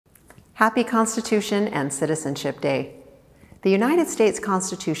Happy Constitution and Citizenship Day. The United States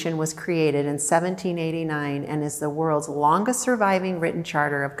Constitution was created in 1789 and is the world's longest surviving written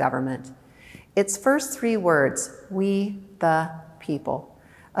charter of government. Its first three words, "We the people,"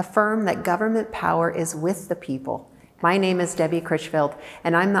 affirm that government power is with the people. My name is Debbie Critchfield,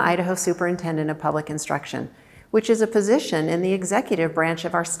 and I'm the Idaho Superintendent of Public Instruction, which is a position in the executive branch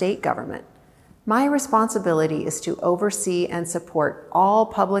of our state government. My responsibility is to oversee and support all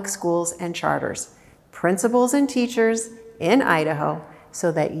public schools and charters, principals and teachers in Idaho,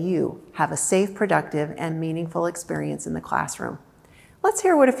 so that you have a safe, productive, and meaningful experience in the classroom. Let's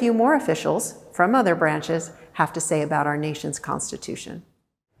hear what a few more officials from other branches have to say about our nation's Constitution.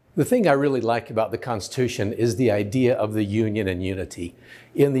 The thing I really like about the Constitution is the idea of the union and unity.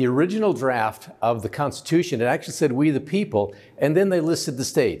 In the original draft of the Constitution, it actually said "we the people," and then they listed the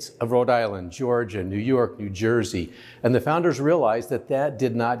states of Rhode Island, Georgia, New York, New Jersey. And the founders realized that that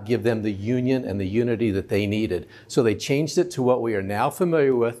did not give them the union and the unity that they needed. So they changed it to what we are now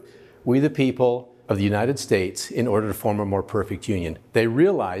familiar with, "we the people of the United States," in order to form a more perfect union. They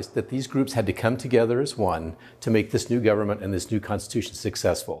realized that these groups had to come together as one to make this new government and this new Constitution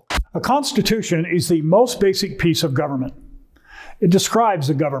successful. A constitution is the most basic piece of government. It describes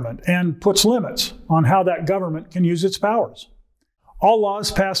the government and puts limits on how that government can use its powers. All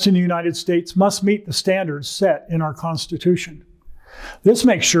laws passed in the United States must meet the standards set in our Constitution. This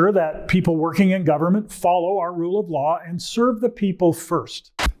makes sure that people working in government follow our rule of law and serve the people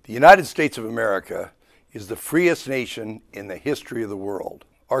first. The United States of America is the freest nation in the history of the world.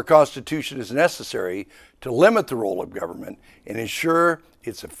 Our Constitution is necessary to limit the role of government and ensure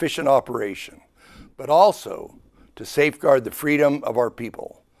its efficient operation, but also to safeguard the freedom of our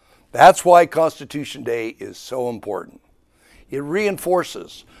people. That's why Constitution Day is so important. It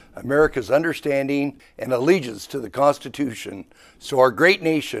reinforces America's understanding and allegiance to the Constitution so our great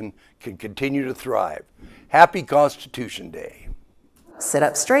nation can continue to thrive. Happy Constitution Day. Sit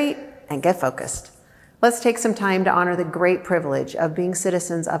up straight and get focused. Let's take some time to honor the great privilege of being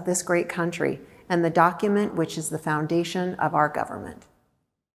citizens of this great country and the document which is the foundation of our government.